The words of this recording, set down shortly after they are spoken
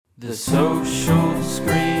The Social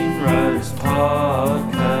Screenwriters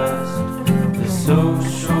Podcast. The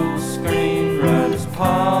Social Screenwriters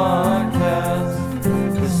Podcast.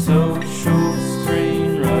 The Social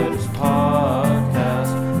Screenwriters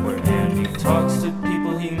Podcast. Where Andy talks to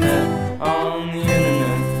people he met on the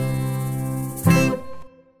internet.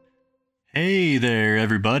 Hey there,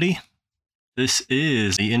 everybody. This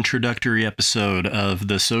is the introductory episode of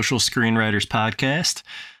the Social Screenwriters Podcast,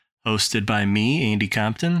 hosted by me, Andy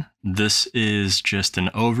Compton. This is just an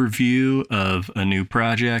overview of a new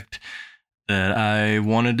project that I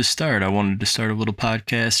wanted to start. I wanted to start a little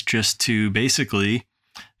podcast just to basically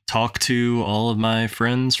talk to all of my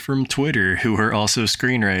friends from Twitter who are also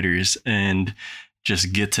screenwriters and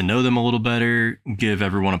just get to know them a little better, give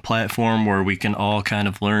everyone a platform where we can all kind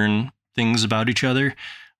of learn things about each other.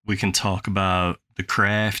 We can talk about the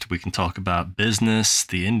craft, we can talk about business,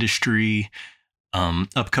 the industry,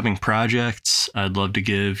 upcoming projects. I'd love to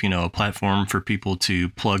give, a platform for people to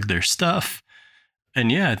plug their stuff.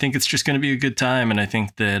 And yeah, I think it's just going to be a good time. And I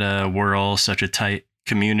think that we're all such a tight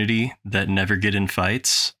community that never get in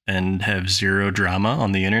fights and have zero drama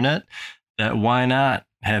on the internet, that why not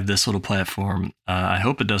have this little platform? I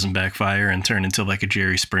hope it doesn't backfire and turn into like a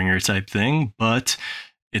Jerry Springer type thing, but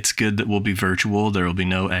it's good that we'll be virtual. There will be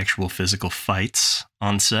no actual physical fights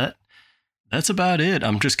on set. That's about it.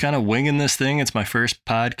 I'm just kind of winging this thing. It's my first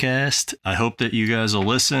podcast. I hope that you guys will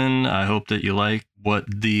listen. I hope that you like what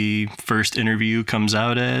the first interview comes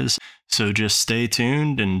out as. So just stay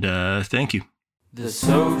tuned and thank you. The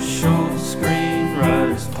Social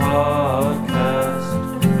Screenwriters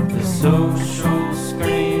Podcast. The Social